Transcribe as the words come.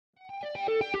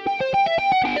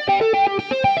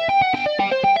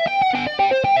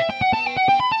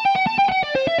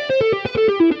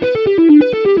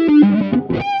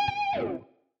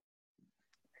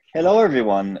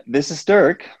everyone. This is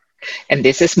Dirk. And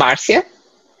this is Marcia.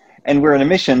 And we're on a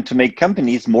mission to make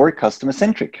companies more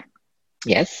customer-centric.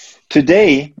 Yes.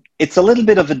 Today, it's a little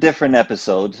bit of a different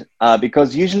episode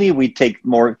because usually we take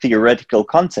more theoretical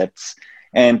concepts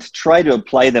and try to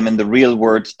apply them in the real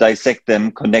world, dissect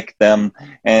them, connect them,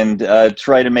 and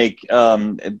try to make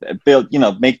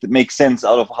make sense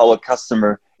out of how a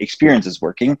customer experience is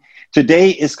working. Today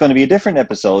is going to be a different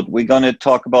episode. We're going to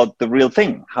talk about the real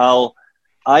thing, how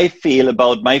I feel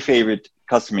about my favorite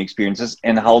customer experiences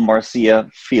and how Marcia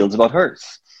feels about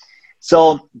hers.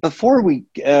 So before we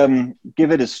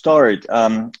give it a start,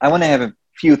 I want to have a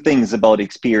few things about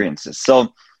experiences.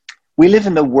 So we live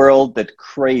in a world that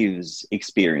craves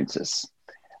experiences.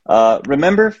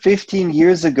 Remember 15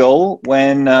 years ago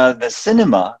when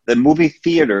the movie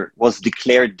theater, was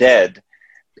declared dead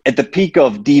at the peak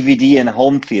of DVD and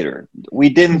home theater? We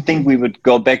didn't think we would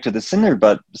go back to the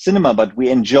cinema, but we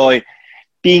enjoy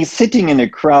sitting in a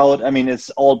crowd. I mean,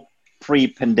 it's all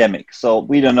pre-pandemic, so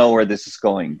we don't know where this is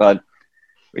going, but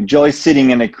enjoy sitting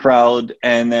in a crowd,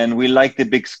 and then we like the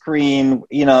big screen,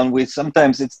 and we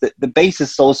sometimes the bass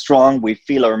is so strong we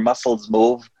feel our muscles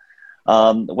move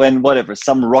when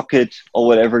some rocket or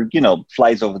whatever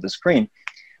flies over the screen.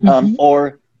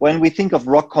 Or when we think of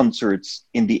rock concerts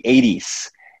in the 80s,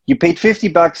 you paid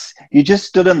 $50, you just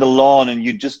stood on the lawn and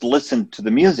you just listened to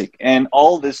the music, and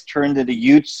all this turned into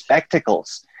huge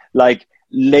spectacles like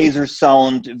laser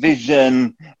sound,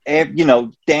 vision,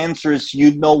 dancers,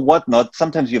 whatnot.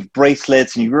 Sometimes you have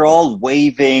bracelets and you're all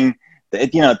waving,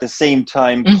 at the same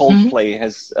time. Coldplay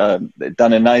has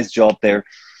done a nice job there.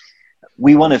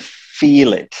 We want to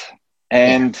feel it.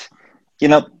 And,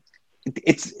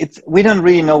 it's we don't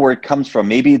really know where it comes from.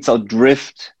 Maybe it's our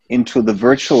drift into the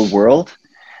virtual world.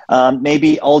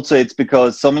 Maybe also it's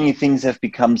because so many things have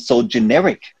become so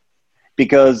generic,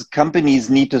 because companies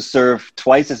need to serve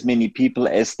twice as many people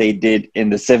as they did in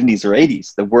the 70s or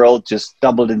 80s. The world just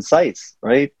doubled in size,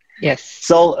 right? Yes.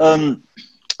 So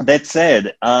that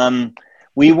said,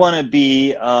 we want to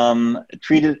be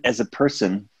treated as a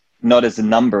person, not as a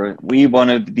number. We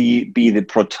want to be the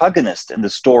protagonist in the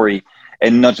story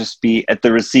and not just be at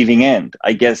the receiving end.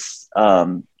 I guess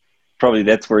probably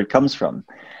that's where it comes from.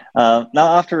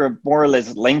 Now, after a more or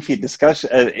less lengthy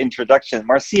introduction,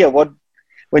 Marcia,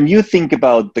 when you think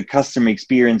about the customer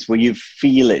experience, where you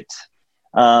feel it,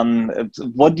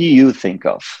 what do you think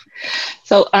of?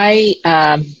 So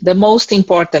the most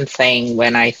important thing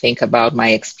when I think about my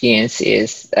experience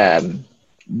is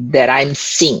that I'm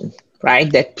seen,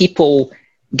 right? That people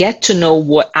get to know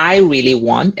what I really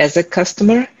want as a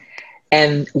customer.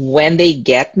 And when they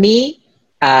get me,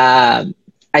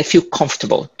 I feel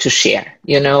comfortable to share.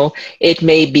 It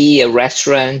may be a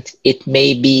restaurant, it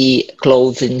may be a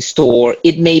clothing store,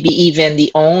 it may be even the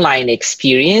online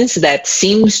experience that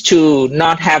seems to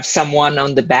not have someone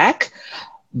on the back.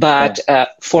 But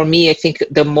for me, I think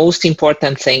the most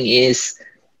important thing is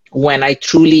when I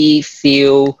truly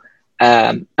feel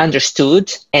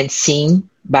understood and seen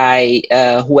by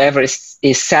whoever is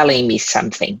selling me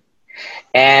something.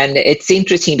 And it's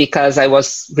interesting because I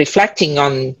was reflecting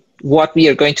on what we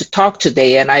are going to talk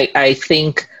today. And I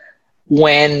think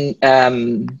when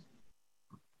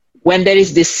there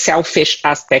is this selfish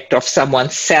aspect of someone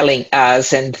selling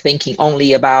us and thinking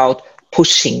only about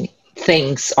pushing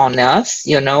things on us,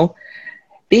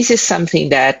 this is something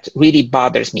that really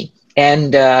bothers me.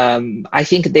 And I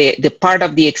think the part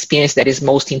of the experience that is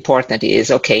most important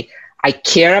is, okay, I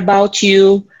care about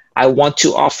you. I want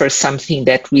to offer something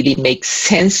that really makes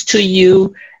sense to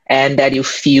you, and that you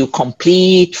feel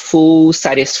complete, full,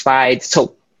 satisfied.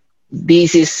 So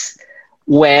this is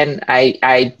when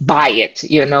I buy it,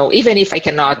 even if I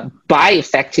cannot buy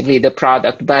effectively the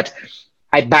product, but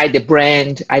I buy the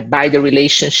brand, I buy the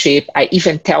relationship. I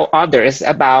even tell others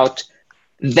about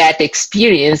that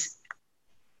experience.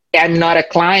 I'm not a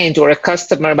client or a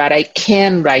customer, but I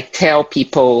can tell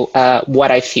people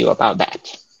what I feel about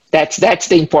that. That's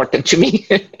the important to me.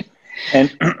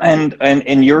 And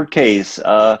in your case,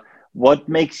 what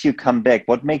makes you come back?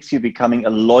 What makes you becoming a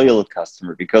loyal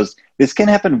customer? Because this can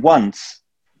happen once,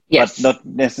 yes, but not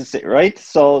necessarily, right?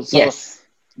 So yes.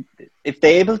 If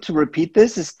they're able to repeat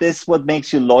this, is this what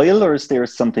makes you loyal, or is there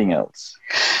something else?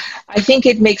 I think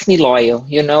it makes me loyal.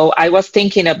 I was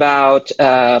thinking about,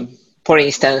 for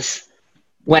instance,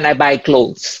 when I buy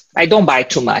clothes, I don't buy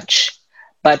too much.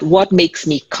 But what makes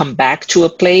me come back to a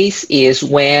place is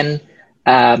when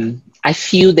I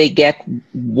feel they get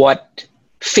what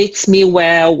fits me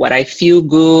well, what I feel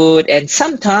good. And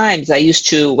sometimes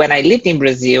when I lived in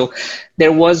Brazil,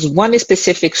 there was one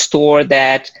specific store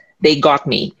that they got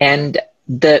me. And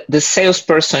the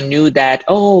salesperson knew that,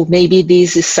 oh, maybe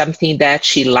this is something that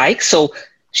she likes. So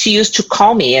she used to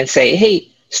call me and say, hey,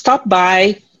 stop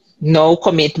by, no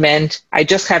commitment. I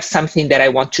just have something that I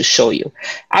want to show you.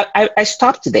 I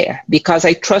stopped there because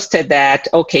I trusted that,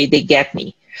 okay, they get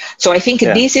me. So I think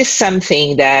this is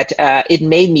something that it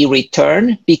made me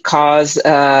return because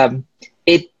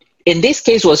it, in this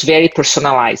case, was very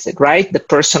personalized, right? The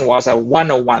person was a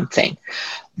one-on-one thing.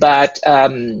 But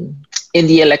in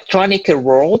the electronic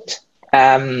world,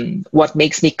 what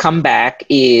makes me come back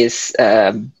is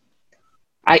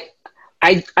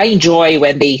I enjoy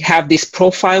when they have this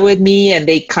profile with me and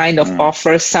they kind of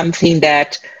offer something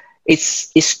that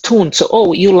is tuned. So,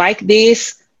 oh, you like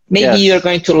this? Maybe you're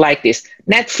going to like this.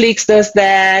 Netflix does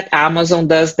that. Amazon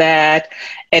does that.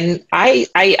 And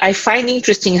I find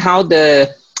interesting how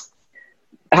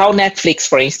Netflix,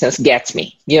 for instance, gets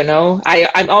me. You know,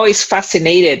 I'm always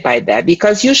fascinated by that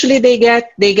because usually they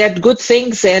get good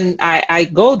things and I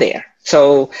go there.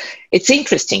 So it's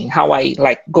interesting how I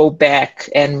like go back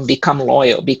and become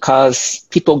loyal because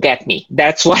people get me.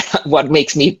 That's what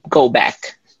makes me go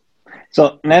back.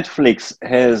 So Netflix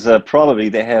has probably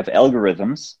they have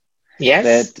algorithms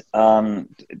that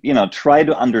try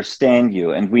to understand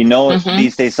you, and we know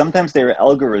these days sometimes there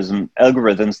are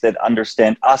algorithms that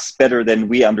understand us better than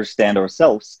we understand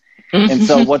ourselves. And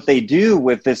so what they do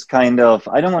with this kind of,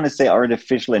 I don't want to say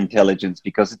artificial intelligence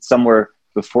because it's somewhere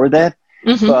before that.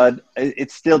 But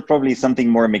it's still probably something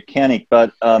more mechanic.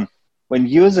 But when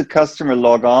you as a customer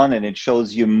log on and it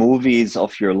shows you movies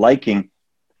of your liking,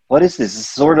 what is this? It's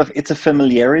sort of, it's a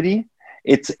familiarity.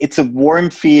 It's a warm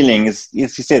feeling. As you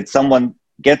said, someone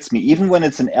gets me, even when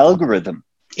it's an algorithm.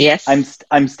 Yes,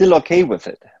 I'm still okay with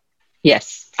it.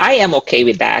 Yes, I am okay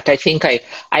with that. I think I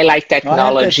like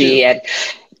technology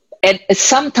and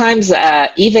sometimes,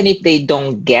 even if they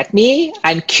don't get me,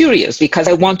 I'm curious because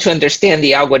I want to understand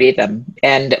the algorithm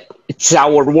and it's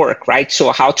our work, right?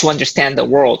 So how to understand the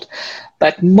world.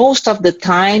 But most of the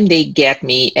time they get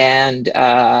me and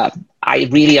I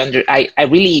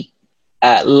really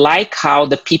like how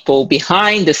the people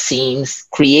behind the scenes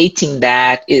creating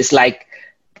that is like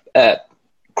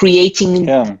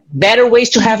creating better ways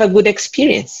to have a good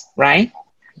experience, right?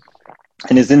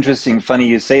 And it's interesting, funny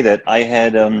you say that. I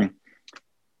had an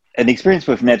experience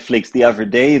with Netflix the other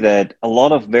day that a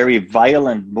lot of very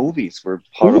violent movies were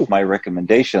part of my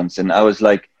recommendations. And I was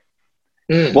like,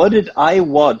 what did I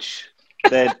watch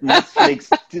that Netflix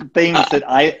thinks that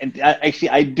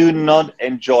I do not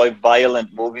enjoy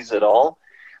violent movies at all.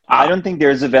 I don't think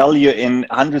there's a value in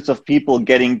hundreds of people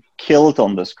getting killed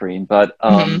on the screen. But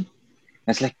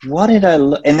it's like, what did I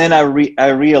and then I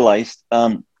realized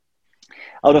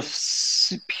out of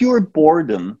pure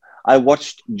boredom, I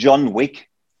watched John Wick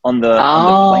on the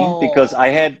plane because I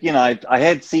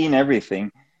had seen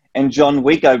everything. And John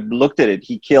Wick, I looked at it.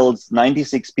 He kills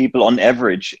 96 people on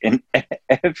average in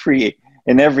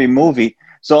every movie.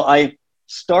 So I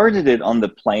started it on the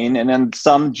plane, and then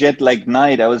some jet-lag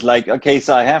night, I was like, okay,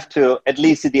 so I have to at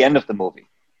least at the end of the movie.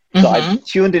 So I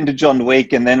tuned into John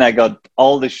Wick, and then I got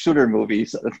all the shooter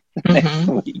movies next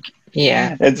week.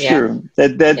 Yeah, that's true.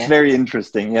 That's very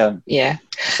interesting. Yeah. Yeah.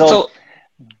 So,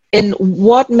 and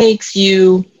what makes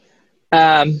you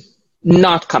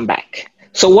not come back?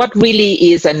 So, what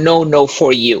really is a no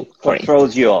for you? What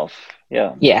throws you off?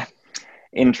 Yeah. Yeah.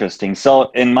 Interesting.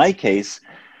 So, in my case,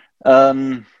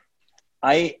 I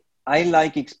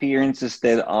like experiences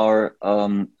that are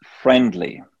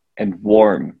friendly and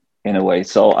warm in a way.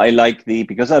 So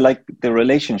because I like the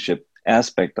relationship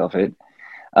aspect of it.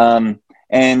 And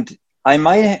I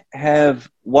might have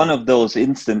one of those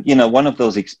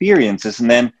experiences, and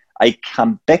then I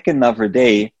come back another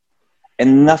day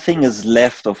and nothing is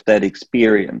left of that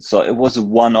experience. So it was a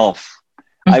one-off.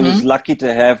 I was lucky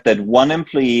to have that one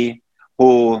employee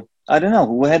who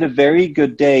had a very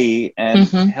good day and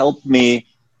helped me,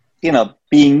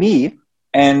 being me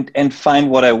and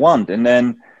find what I want. And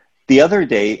then the other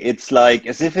day, it's like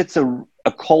as if it's a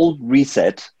cold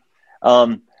reset.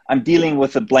 I'm dealing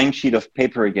with a blank sheet of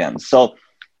paper again. So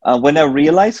when I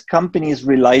realized companies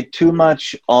rely too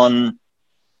much on,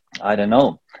 a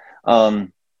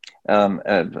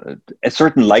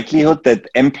certain likelihood that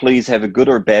employees have a good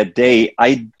or bad day,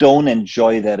 I don't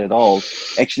enjoy that at all.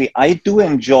 Actually, I do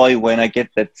enjoy when I get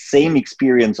that same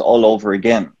experience all over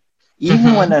again.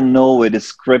 Even when I know it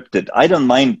is scripted, I don't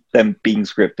mind them being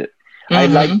scripted. I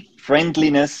like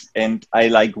friendliness and I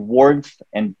like warmth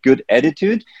and good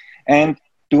attitude. And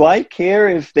do I care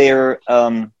if they're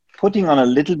putting on a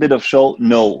little bit of show?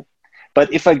 No.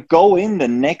 But if I go in the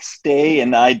next day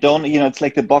and I don't, it's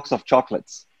like the box of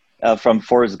chocolates from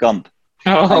Forrest Gump.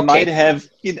 Oh, okay.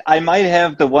 I might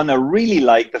have the one I really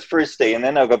like the first day, and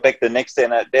then I'll go back the next day,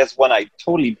 and there's one I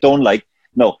totally don't like.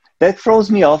 No, that throws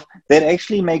me off. That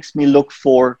actually makes me look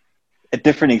for a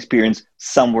different experience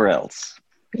somewhere else.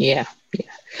 Yeah,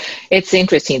 yeah. It's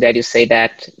interesting that you say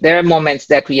that. There are moments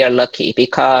that we are lucky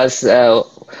because,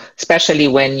 especially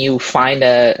when you find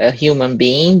a human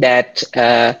being that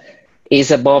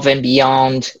is above and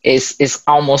beyond, is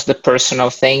almost the personal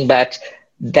thing, but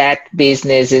that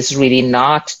business is really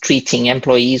not treating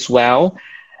employees well.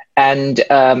 And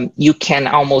you can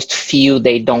almost feel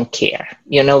they don't care,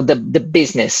 the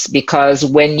business, because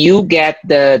when you get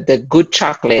the good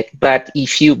chocolate, but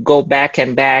if you go back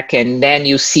and then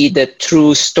you see the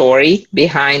true story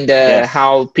behind Yes.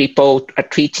 how people are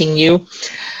treating you,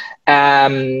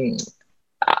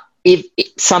 if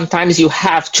sometimes you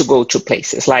have to go to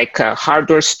places like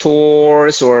hardware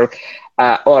stores or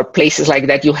places like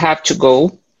that. You have to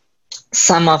go.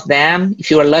 Some of them,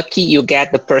 if you are lucky, you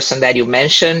get the person that you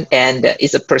mentioned, and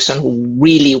is a person who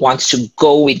really wants to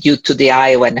go with you to the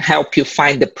aisle and help you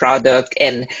find the product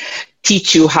and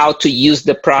teach you how to use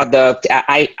the product.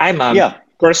 I'm a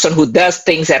person who does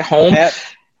things at home.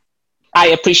 I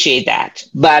appreciate that.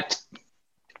 But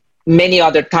many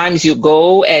other times you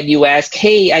go and you ask,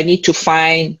 hey, I need to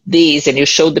find this, and you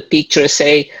show the picture,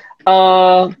 say,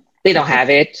 they don't have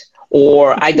it,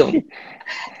 or I don't.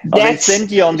 They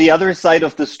send you on the other side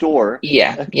of the store.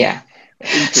 Yeah, yeah.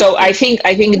 So I think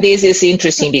this is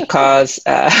interesting because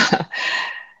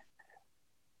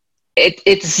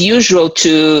it's usual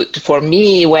for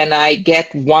me when I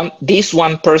get this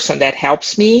one person that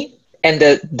helps me and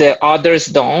the others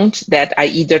don't, that I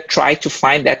either try to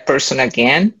find that person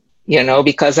again,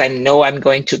 because I know I'm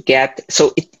going to get,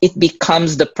 so it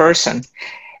becomes the person.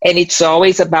 And it's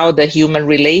always about the human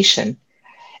relation.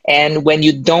 And when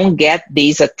you don't get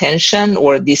this attention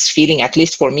or this feeling, at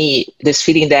least for me, this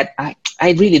feeling that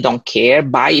I really don't care,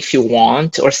 buy if you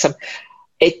want, or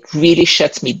it really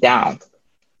shuts me down.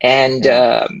 And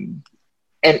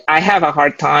and I have a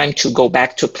hard time to go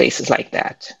back to places like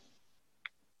that.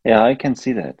 Yeah, I can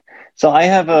see that. So I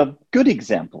have a good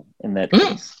example in that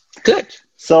case. Good.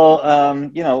 So,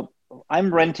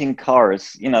 I'm renting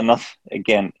cars,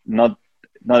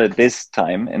 not at this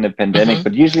time in the pandemic,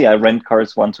 but usually I rent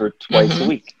cars once or twice a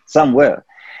week somewhere.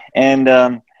 And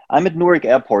I'm at Newark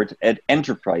Airport at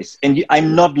Enterprise, and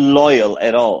I'm not loyal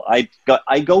at all.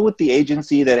 I go with the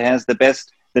agency that has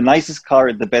the nicest car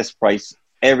at the best price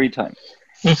every time.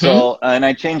 So, and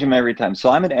I change them every time. So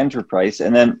I'm at Enterprise,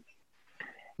 and then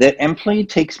that employee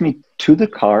takes me to the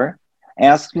car,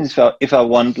 asks me if I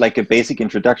want like a basic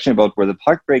introduction about where the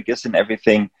park brake is and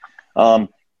everything.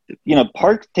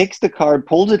 Takes the car,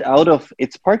 pulls it out of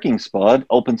its parking spot,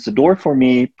 opens the door for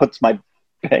me, puts my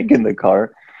bag in the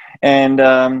car,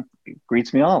 and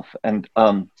greets me off. And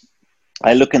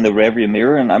I look in the rearview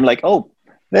mirror, and I'm like, oh,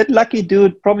 that lucky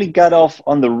dude probably got off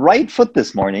on the right foot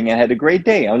this morning and had a great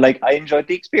day. I'm like, I enjoyed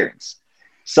the experience.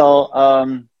 So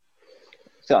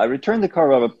I returned the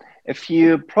car.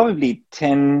 Probably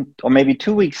 10 or maybe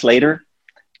 2 weeks later,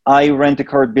 I rent a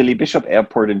car at Billy Bishop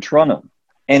Airport in Toronto.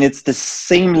 And it's the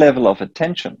same level of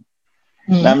attention.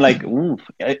 And I'm like, ooh,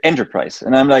 Enterprise.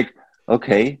 And I'm like,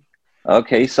 okay.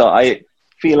 So I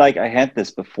feel like I had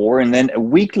this before. And then a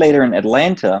week later in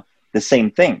Atlanta, the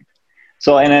same thing.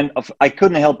 So, and then I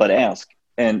couldn't help but ask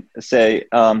and say,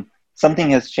 something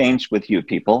has changed with you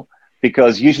people,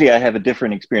 because usually I have a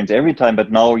different experience every time,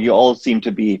 but now you all seem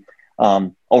to be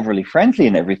overly friendly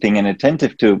and everything and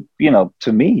attentive to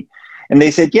me. And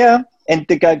they said, yeah. And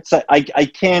the guy said, I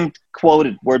can't quote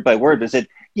it word by word, but said,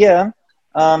 yeah,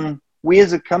 we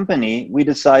as a company, we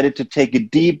decided to take a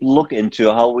deep look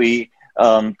into how we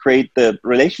create the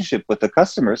relationship with the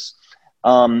customers.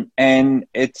 And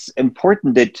it's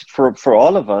important that for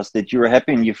all of us that you're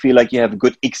happy and you feel like you have a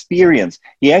good experience.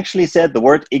 He actually said the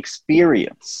word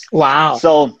experience. Wow.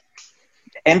 So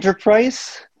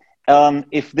Enterprise,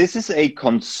 if this is a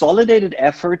consolidated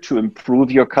effort to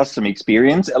improve your customer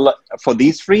experience for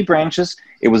these 3 branches,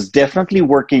 it was definitely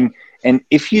working. And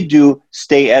if you do,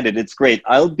 stay at it. It's great.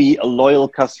 I'll be a loyal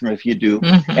customer if you do.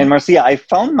 And Marcia, I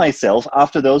found myself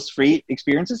after those 3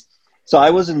 experiences. So I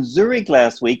was in Zurich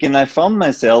last week, and I found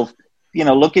myself,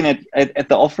 looking at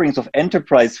the offerings of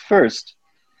Enterprise first,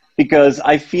 because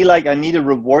I feel like I need to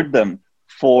reward them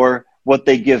for what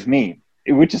they give me,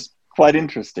 which is quite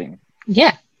interesting.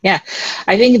 Yeah. Yeah,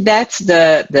 I think that's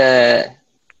the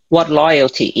what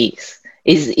loyalty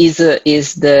is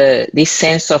the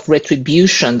sense of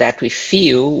retribution that we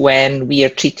feel when we are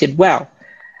treated well.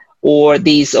 or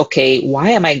these, okay,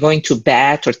 why am I going to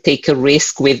bet or take a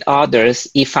risk with others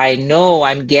if I know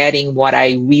I'm getting what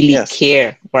I really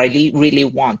care or I really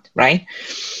want, right?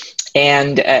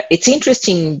 And it's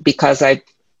interesting because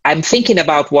I'm thinking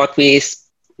about what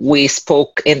we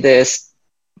spoke in this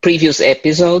previous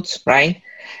episodes, right?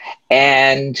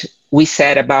 And we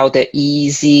said about the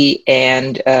easy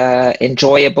and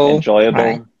enjoyable,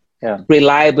 right?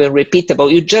 Reliable,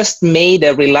 repeatable. You just made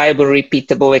a reliable,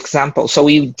 repeatable example. So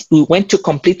we went to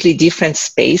completely different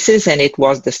spaces, and it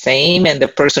was the same. And the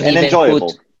person and even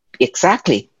enjoyable.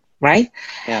 Exactly, right?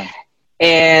 Yeah.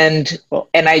 And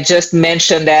I just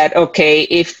mentioned that, okay,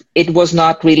 if it was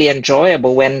not really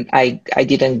enjoyable when I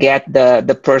didn't get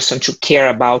the person to care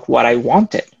about what I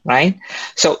wanted, right?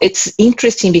 So it's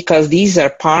interesting because these are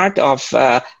part of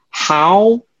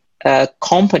how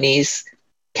companies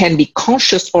can be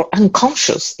conscious or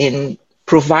unconscious in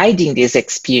providing this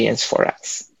experience for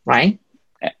us, right?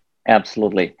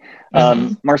 Absolutely.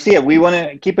 Marcia, we want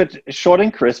to keep it short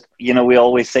and crisp. You know, we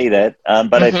always say that,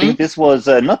 but I think this was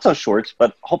not so short,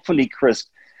 but hopefully crisp.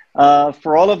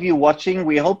 For all of you watching,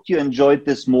 we hope you enjoyed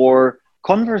this more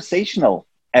conversational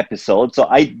episode. So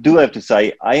I do have to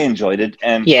say, I enjoyed it.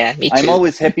 And yeah, me too. I'm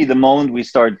always happy the moment we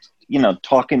start,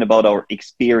 talking about our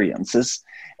experiences,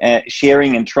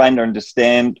 sharing and trying to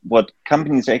understand what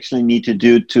companies actually need to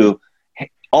do to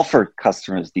offer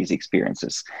customers these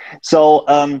experiences. So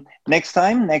next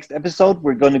episode,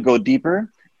 we're going to go deeper,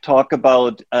 talk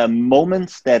about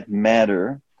moments that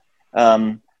matter,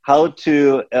 how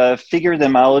to figure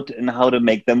them out and how to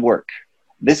make them work.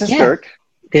 This is Dirk.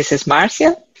 This is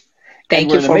Marcia.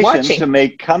 Thank you for watching. To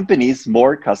make companies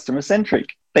more customer-centric.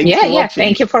 Thank you for watching.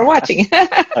 Thank you for watching.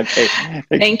 Okay.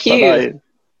 Thank you. Bye-bye.